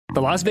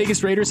The Las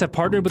Vegas Raiders have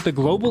partnered with the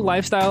global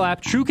lifestyle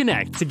app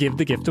TrueConnect to give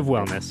the gift of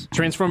wellness.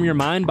 Transform your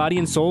mind, body,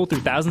 and soul through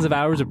thousands of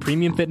hours of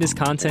premium fitness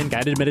content,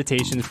 guided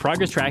meditations,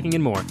 progress tracking,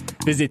 and more.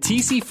 Visit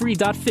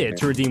tcfree.fit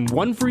to redeem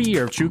 1 free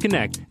year of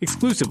TrueConnect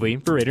exclusively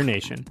for Raider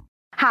Nation.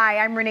 Hi,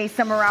 I'm Renee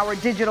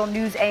Summerauer, digital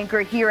news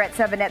anchor here at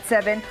 7 at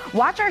 7.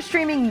 Watch our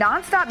streaming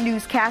nonstop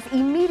newscast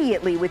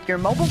immediately with your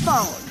mobile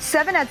phone.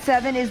 7 at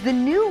 7 is the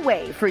new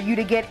way for you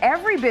to get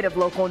every bit of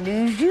local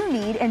news you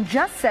need in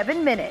just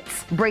 7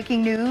 minutes.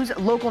 Breaking news,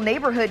 local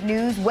neighborhood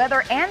news,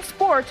 weather, and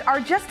sports are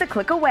just a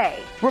click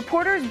away.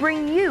 Reporters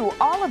bring you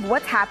all of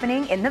what's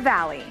happening in the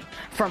Valley.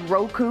 From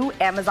Roku,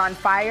 Amazon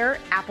Fire,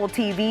 Apple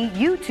TV,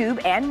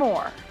 YouTube, and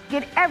more.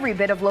 Get every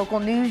bit of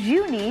local news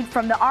you need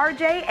from the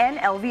RJ and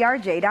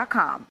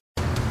LVRJ.com.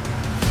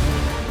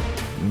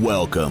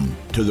 Welcome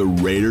to the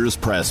Raiders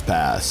Press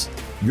Pass,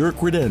 your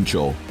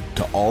credential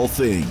to all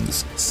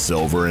things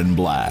silver and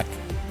black.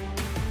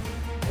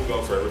 We'll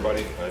go for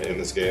everybody in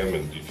this game,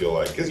 and you feel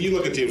like, because you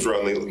look at teams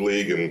around the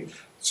league and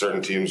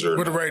certain teams are.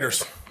 We're the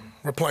Raiders.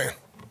 We're playing.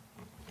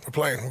 We're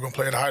playing. We're going to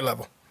play at a high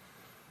level.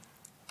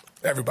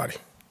 Everybody,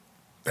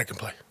 they can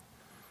play.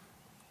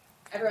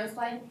 Everyone's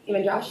playing,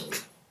 even Josh?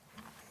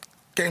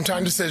 Game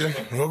time decision.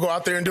 We'll go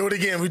out there and do it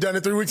again. We've done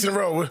it 3 weeks in a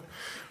row.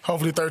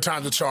 Hopefully third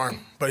time's a charm.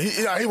 But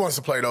he wants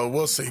to play, though.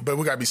 We'll see. But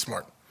we got to be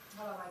smart.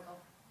 How about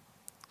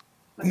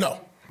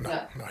Michael?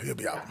 No, he'll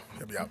be out.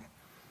 He'll be out.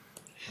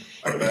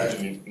 I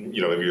imagine,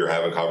 maybe you're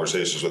having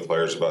conversations with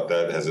players about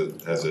that. Has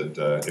it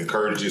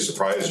encouraged you,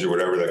 surprised you,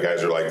 whatever, that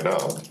guys are like,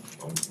 no,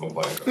 I'm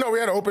playing? No, we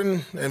had an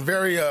open and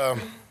very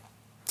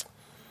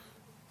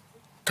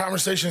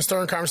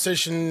stern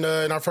conversation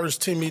in our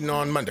first team meeting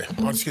on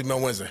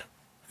Wednesday.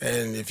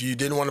 And if you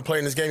didn't want to play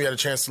in this game, you had a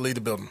chance to leave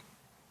the building.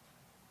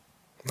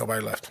 Nobody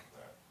left.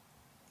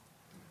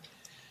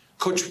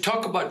 Coach,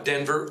 talk about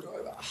Denver,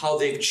 how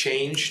they've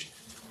changed.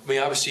 I mean,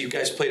 obviously you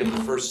guys played them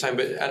the first time,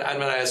 but I'm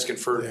not asking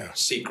for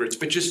secrets,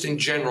 but just in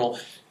general,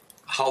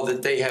 how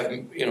that they have,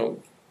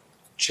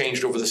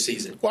 changed over the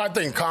season. Well, I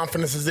think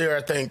confidence is there.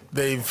 I think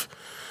they've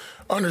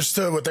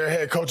understood what their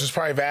head coach has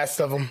probably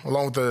asked of them,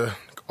 along with the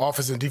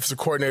offensive and defensive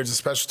coordinators and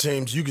special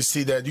teams. You can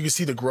see that. You can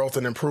see the growth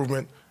and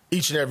improvement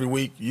each and every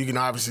week. You can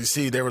obviously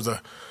see there was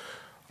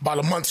about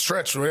a month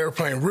stretch where they were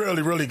playing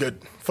really, really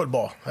good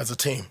football as a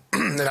team.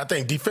 And I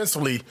think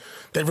defensively,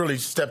 they've really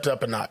stepped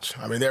up a notch.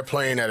 I mean, they're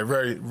playing at a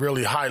very,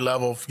 really high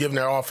level, giving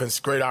their offense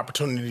great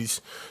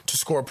opportunities to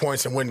score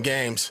points and win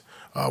games.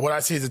 What I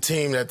see is a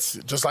team that's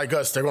just like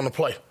us. They're going to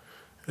play.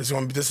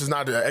 This is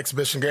not an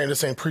exhibition game.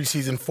 This ain't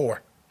preseason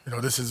 4.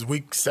 This is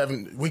week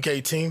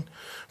 18.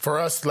 For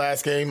us,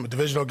 last game, a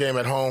divisional game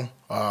at home.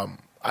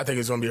 I think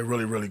it's going to be a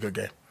really, really good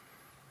game.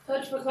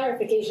 Coach, for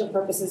clarification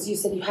purposes, you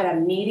said you had a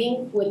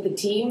meeting with the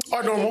team?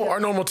 Our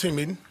normal team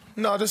meeting.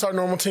 No, just our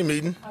normal team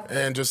meeting.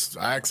 Okay. And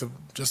I asked them,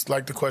 just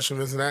like the question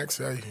was asked,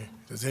 hey,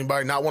 does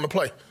anybody not want to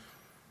play?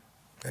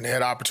 And they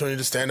had an opportunity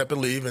to stand up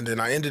and leave, and then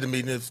I ended the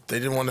meeting. If they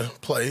didn't want to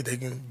play, they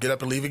can get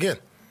up and leave again.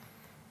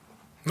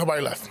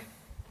 Nobody left.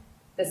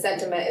 The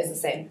sentiment is the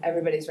same.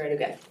 Everybody's ready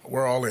to go.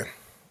 We're all in.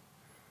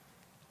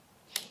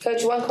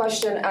 Coach, one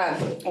question,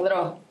 a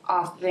little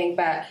off thing,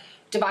 but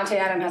Devontae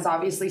Adams has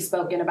obviously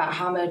spoken about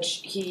how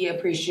much he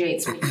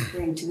appreciates what you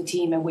bring to the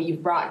team and what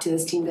you've brought to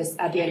this team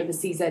at the end of the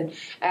season.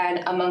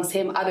 And amongst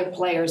him, other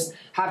players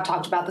have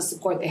talked about the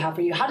support they have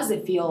for you. How does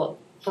it feel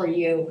for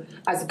you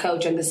as a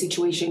coach and the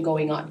situation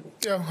going on?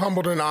 Yeah,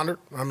 humbled and honored.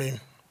 I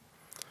mean,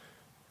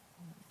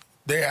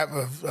 they have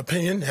an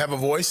opinion, have a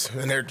voice,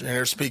 and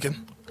they're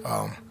speaking.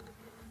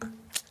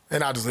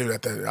 And I'll just leave it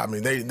at that. I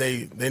mean,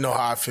 they know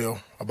how I feel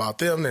about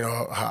them.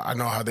 I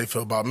know how they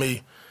feel about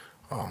me.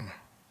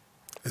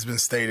 It's been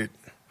stated.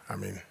 I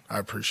mean, I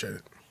appreciate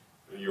it.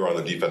 You were on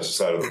the defensive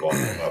side of the ball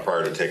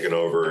prior to taking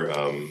over.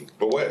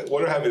 But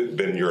what have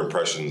been your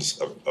impressions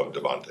of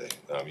Devontae?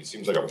 He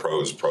seems like a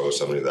pro's pro,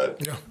 somebody that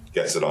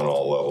gets it on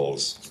all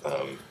levels.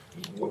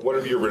 What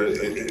have you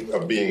read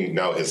of being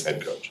now his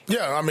head coach?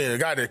 Yeah, I mean, a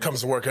guy that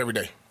comes to work every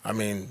day. I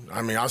mean,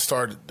 I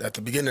started at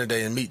the beginning of the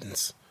day in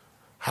meetings,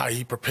 how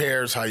he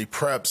prepares, how he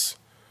preps,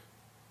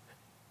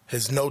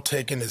 his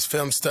note-taking, his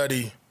film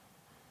study,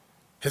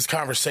 his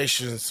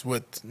conversations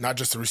with not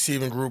just the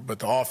receiving group, but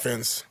the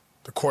offense,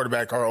 the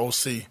quarterback, our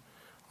OC.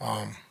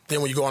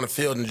 Then when you go on the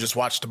field and just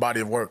watch the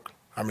body of work,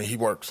 I mean, he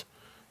works.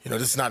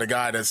 This is not a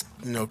guy that's,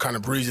 kind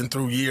of breezing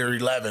through year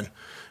 11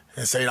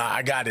 and saying,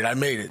 I got it, I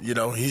made it.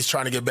 He's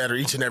trying to get better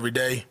each and every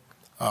day.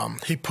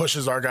 He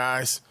pushes our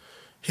guys.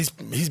 He's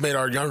made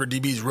our younger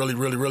DBs really,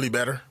 really, really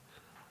better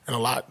and a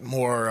lot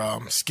more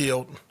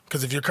skilled.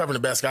 Because if you're covering the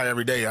best guy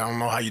every day, I don't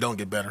know how you don't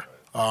get better.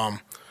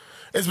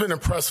 It's been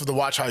impressive to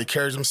watch how he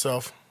carries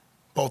himself,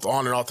 both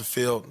on and off the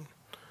field,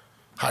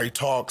 how he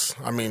talks.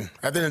 I mean,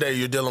 at the end of the day,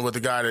 you're dealing with a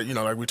guy that,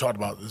 like we talked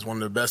about, is one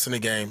of the best in the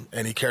game,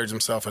 and he carries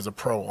himself as a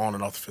pro on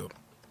and off the field.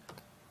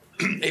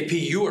 AP,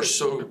 you are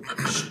so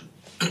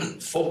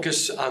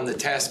focused on the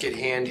task at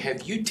hand.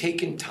 Have you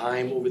taken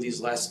time over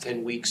these last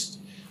 10 weeks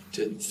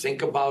to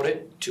think about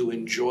it, to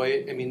enjoy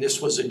it? I mean,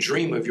 this was a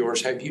dream of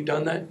yours. Have you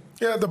done that?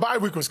 Yeah, the bye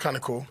week was kind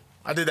of cool.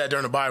 I did that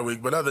during the bye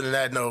week, but other than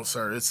that, no,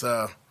 sir.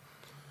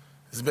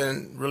 has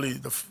been really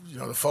the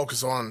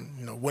focus on,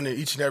 winning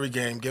each and every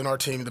game, giving our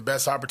team the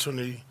best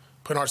opportunity,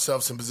 putting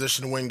ourselves in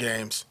position to win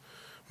games,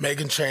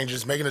 making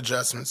changes, making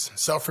adjustments,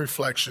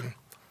 self-reflection,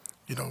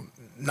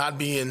 not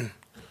being,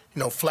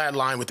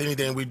 flatline with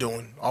anything we're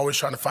doing, always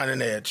trying to find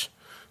an edge.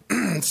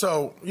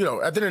 So,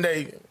 at the end of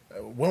the day,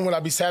 when would I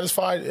be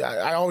satisfied?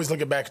 I always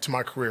look back to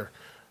my career.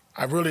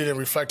 I really didn't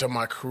reflect on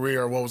my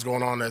career or what was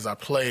going on as I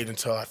played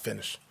until I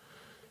finished.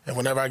 And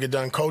whenever I get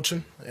done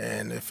coaching,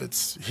 and if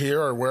it's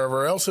here or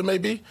wherever else it may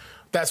be,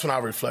 that's when I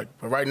reflect.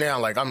 But right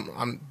now,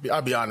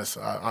 I'll be honest,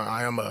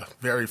 I am a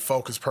very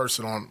focused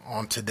person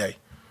on today.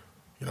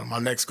 My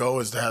next goal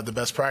is to have the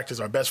best practice,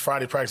 our best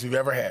Friday practice we've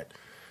ever had.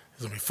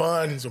 It's going to be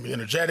fun. It's going to be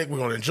energetic. We're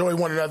going to enjoy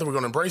one another. We're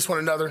going to embrace one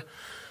another.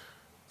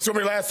 It's going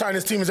to be the last time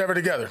this team is ever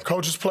together.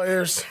 Coaches,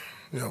 players,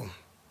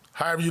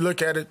 however you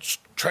look at it,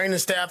 training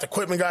staff,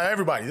 equipment guy,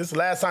 everybody. This is the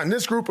last time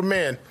this group of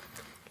men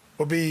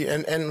will be,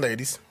 and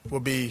ladies, will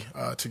be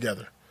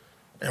together.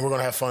 And we're going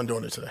to have fun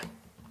doing it today.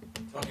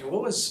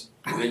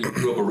 Okay, you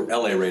grew up a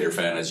LA Raider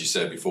fan, as you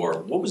said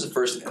before. What was the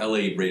first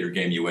LA Raider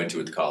game you went to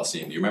at the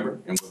Coliseum? Do you remember?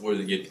 And what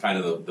were kind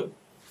of the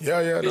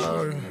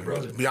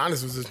to be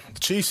honest, it was the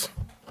Chiefs.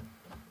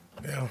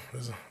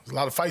 There's a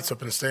lot of fights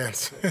up in the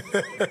stands.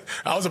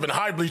 I was up in the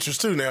high bleachers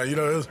too now,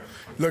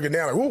 looking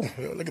down like,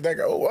 whoa, look at that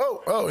guy,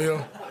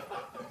 oh,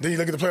 Then you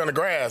look at the play on the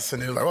grass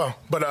and you're like, well.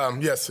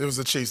 But yes, it was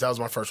the Chiefs. That was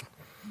my first one.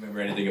 Remember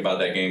anything about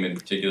that game in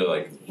particular,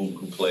 like who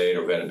played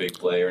or who had a big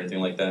play or anything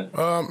like that?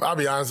 I'll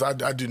be honest,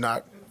 I do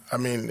not. I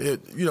mean,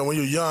 when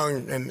you're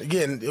young, and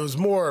again, it was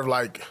more of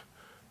like,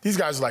 these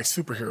guys are like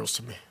superheroes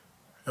to me.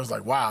 It was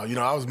like, wow,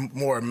 I was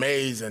more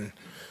amazed and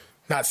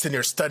not sitting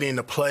there studying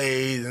the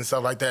plays and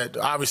stuff like that.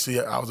 Obviously,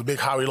 I was a big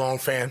Howie Long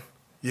fan,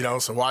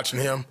 so watching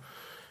him.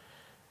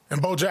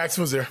 And Bo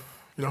Jackson was there.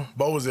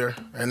 Bo was there,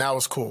 and that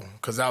was cool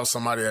because that was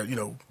somebody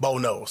that, Bo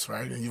knows,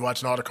 right? And you're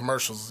watching all the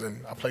commercials,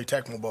 and I played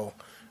Tecmo Bowl,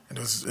 and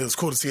it was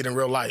cool to see it in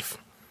real life.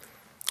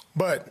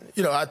 But,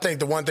 I think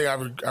the one thing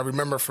I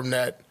remember from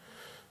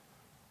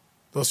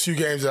those few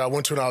games that I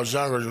went to when I was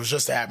younger, it was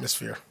just the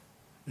atmosphere.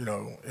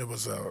 It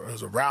was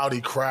a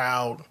rowdy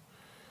crowd.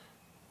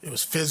 It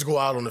was physical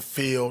out on the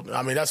field.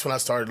 I mean, that's when I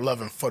started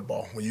loving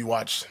football, when you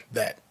watch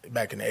that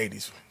back in the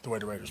 80s, the way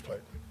the Raiders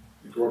played.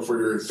 You're going for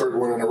your third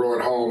win in a row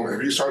at home.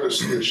 Have you started to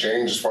see a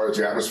change as far as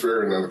the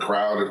atmosphere and then the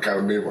crowd and kind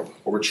of maybe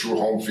over true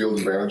home field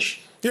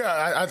advantage?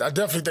 Yeah, I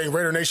definitely think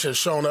Raider Nation has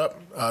shown up.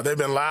 They've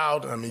been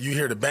loud. I mean, you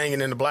hear the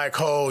banging in the black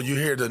hole. You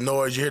hear the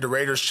noise. You hear the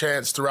Raiders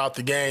chants throughout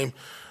the game.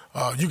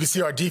 You can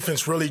see our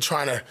defense really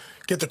trying to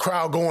get the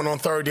crowd going on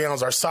third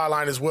downs. Our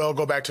sideline as well.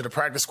 Go back to the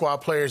practice squad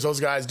players.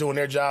 Those guys doing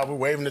their job. We're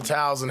waving the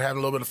towels and having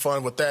a little bit of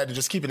fun with that and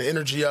just keeping the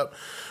energy up.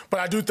 But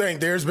I do think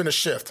there's been a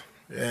shift.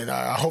 And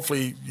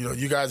hopefully,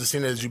 you guys have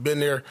seen it as you've been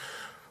there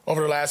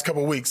over the last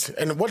couple of weeks.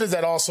 And what does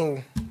that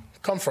also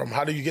come from?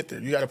 How do you get there?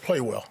 You got to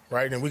play well,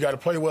 right? And we got to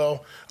play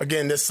well,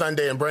 again, this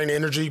Sunday and bring the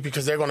energy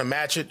because they're going to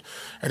match it.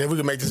 And then we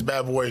can make this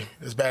bad boy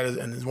as bad as,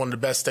 and it's one of the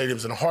best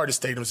stadiums and the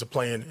hardest stadiums to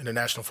play in the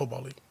National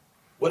Football League.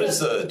 What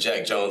has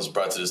Jack Jones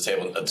brought to this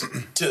table,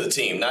 to the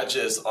team, not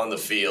just on the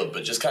field,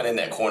 but just kind of in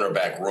that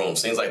cornerback room?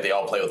 Seems like they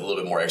all play with a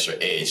little bit more extra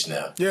edge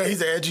now. Yeah,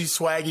 he's an edgy,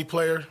 swaggy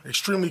player,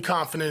 extremely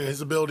confident in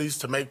his abilities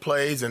to make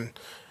plays and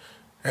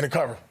to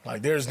cover.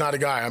 Like, there's not a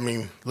guy. I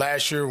mean,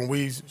 last year when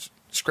we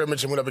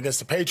scrimmaged and went up against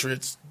the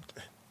Patriots,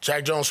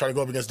 Jack Jones tried to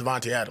go up against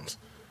Davante Adams,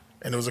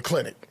 and it was a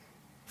clinic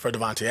for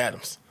Davante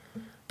Adams.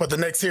 But the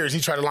next series,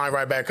 he tried to line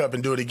right back up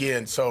and do it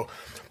again. So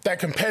that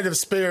competitive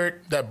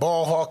spirit, that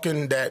ball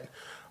hawking, that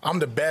I'm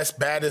the best,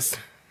 baddest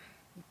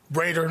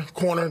Raider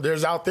corner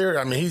there's out there.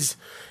 I mean,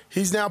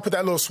 he's now put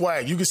that little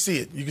swag. You can see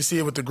it. You can see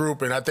it with the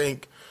group, and I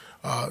think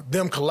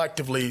them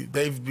collectively,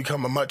 they've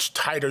become a much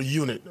tighter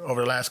unit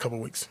over the last couple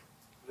of weeks.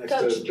 Next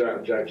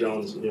to Jack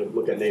Jones,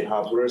 look at Nate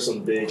Hobbs. What are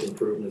some big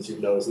improvements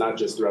you've noticed, not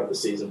just throughout the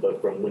season,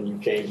 but from when you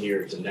came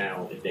here to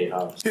now in Nate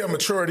Hobbs? Yeah,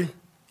 maturity,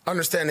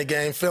 understand the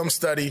game, film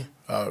study,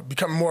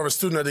 becoming more of a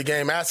student of the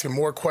game, asking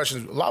more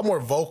questions, a lot more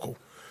vocal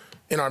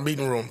in our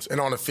meeting rooms and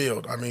on the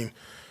field. I mean,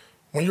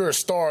 when you're a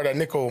star, that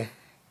nickel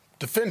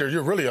defender,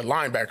 you're really a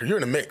linebacker. You're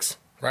in the mix,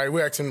 right?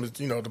 We ask him,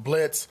 the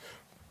blitz,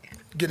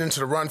 get into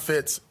the run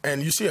fits,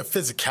 and you see a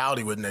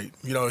physicality with Nate.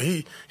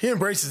 He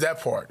embraces that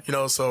part,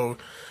 so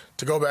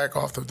to go back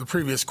off the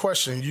previous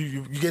question,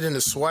 you get into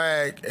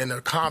swag and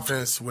the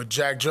confidence with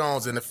Jack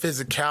Jones and the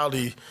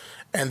physicality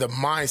and the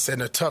mindset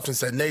and the toughness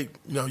that Nate,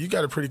 you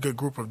got a pretty good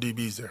group of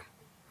DBs there.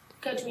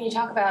 Coach, when you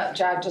talk about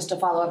Jack, just a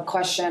follow-up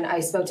question,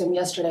 I spoke to him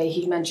yesterday.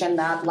 He mentioned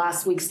that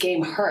last week's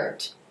game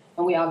hurt.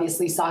 And we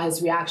obviously saw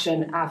his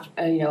reaction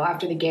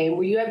after the game.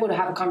 Were you able to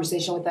have a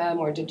conversation with them,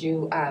 or did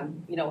you,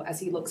 as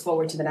he looks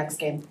forward to the next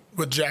game?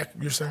 With Jack,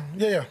 you're saying?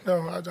 Yeah.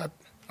 No,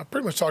 I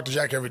pretty much talk to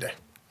Jack every day.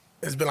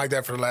 It's been like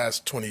that for the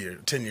last 10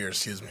 years,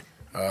 excuse me.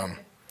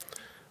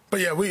 But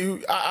yeah,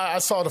 I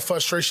saw the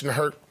frustration and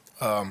hurt.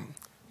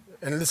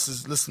 And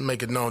let's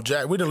make it known,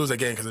 Jack. We didn't lose that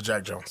game because of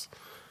Jack Jones.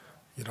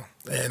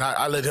 And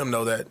I let him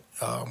know that.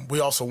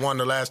 We also won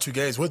the last 2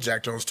 games with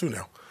Jack Jones too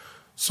now.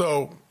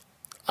 So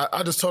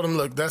I just told him,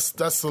 look, that's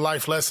the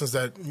life lessons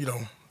that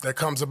that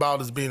comes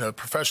about as being a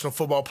professional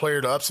football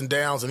player, the ups and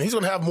downs, and he's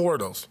going to have more of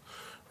those,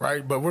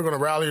 right? But we're going to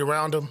rally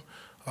around him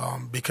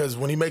because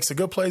when he makes the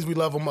good plays, we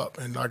love him up.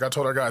 And like I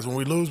told our guys, when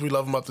we lose, we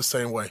love him up the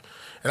same way.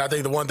 And I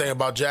think the one thing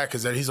about Jack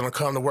is that he's going to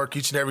come to work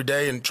each and every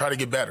day and try to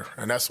get better.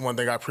 And that's the one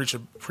thing I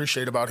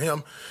appreciate about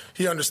him.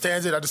 He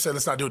understands it. I just said,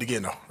 let's not do it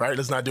again, though, right?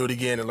 Let's not do it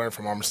again and learn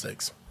from our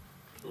mistakes.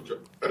 Okay.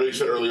 I know you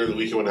said earlier in the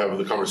week you want to have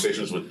the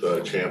conversations with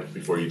Champ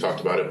before you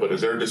talked about it, but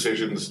is there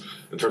decisions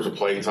in terms of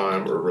playing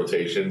time or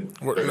rotation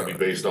that can be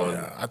based on?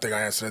 Yeah, I think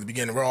I answered at the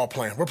beginning. We're all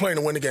playing. We're playing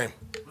to win the game.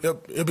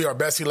 It'll be our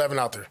best 11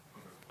 out there.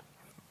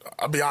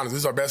 I'll be honest,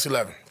 this is our best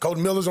 11.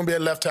 Colton Miller's going to be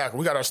at left tackle.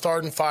 We got our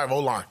starting 5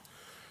 O-line.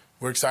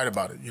 We're excited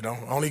about it, you know.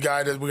 Only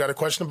guy that we got a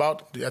question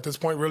about at this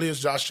point really is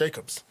Josh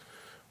Jacobs.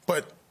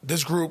 But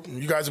this group,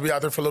 you guys will be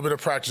out there for a little bit of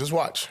practice. Just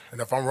watch.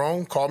 And if I'm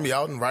wrong, call me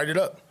out and write it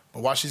up.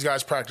 But watch these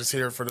guys practice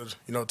here for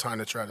the time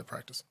that you're at the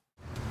practice.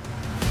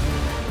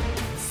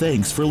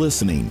 Thanks for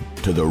listening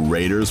to the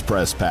Raiders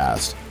Press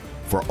Pass.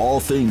 For all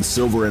things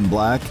silver and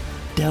black,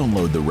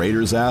 download the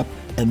Raiders app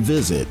and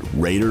visit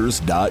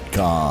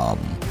Raiders.com.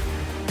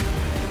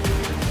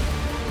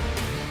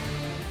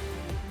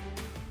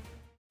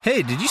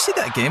 Hey, did you see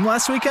that game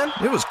last weekend?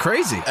 It was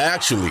crazy.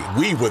 Actually,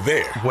 we were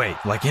there. Wait,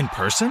 like in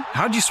person?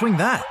 How'd you swing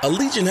that?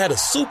 Allegiant had a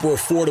super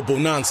affordable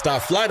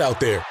nonstop flight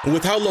out there. And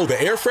with how low the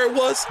airfare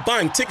was,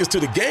 buying tickets to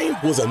the game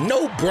was a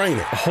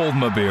no-brainer. Hold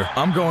my beer.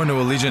 I'm going to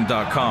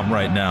Allegiant.com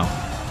right now.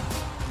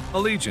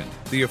 Allegiant,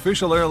 the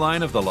official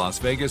airline of the Las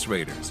Vegas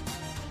Raiders.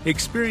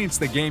 Experience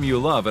the game you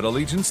love at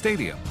Allegiant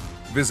Stadium.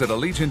 Visit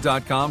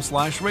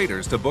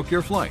Allegiant.com/Raiders to book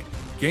your flight,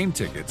 game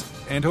tickets,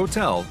 and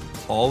hotel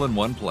all in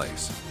one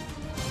place.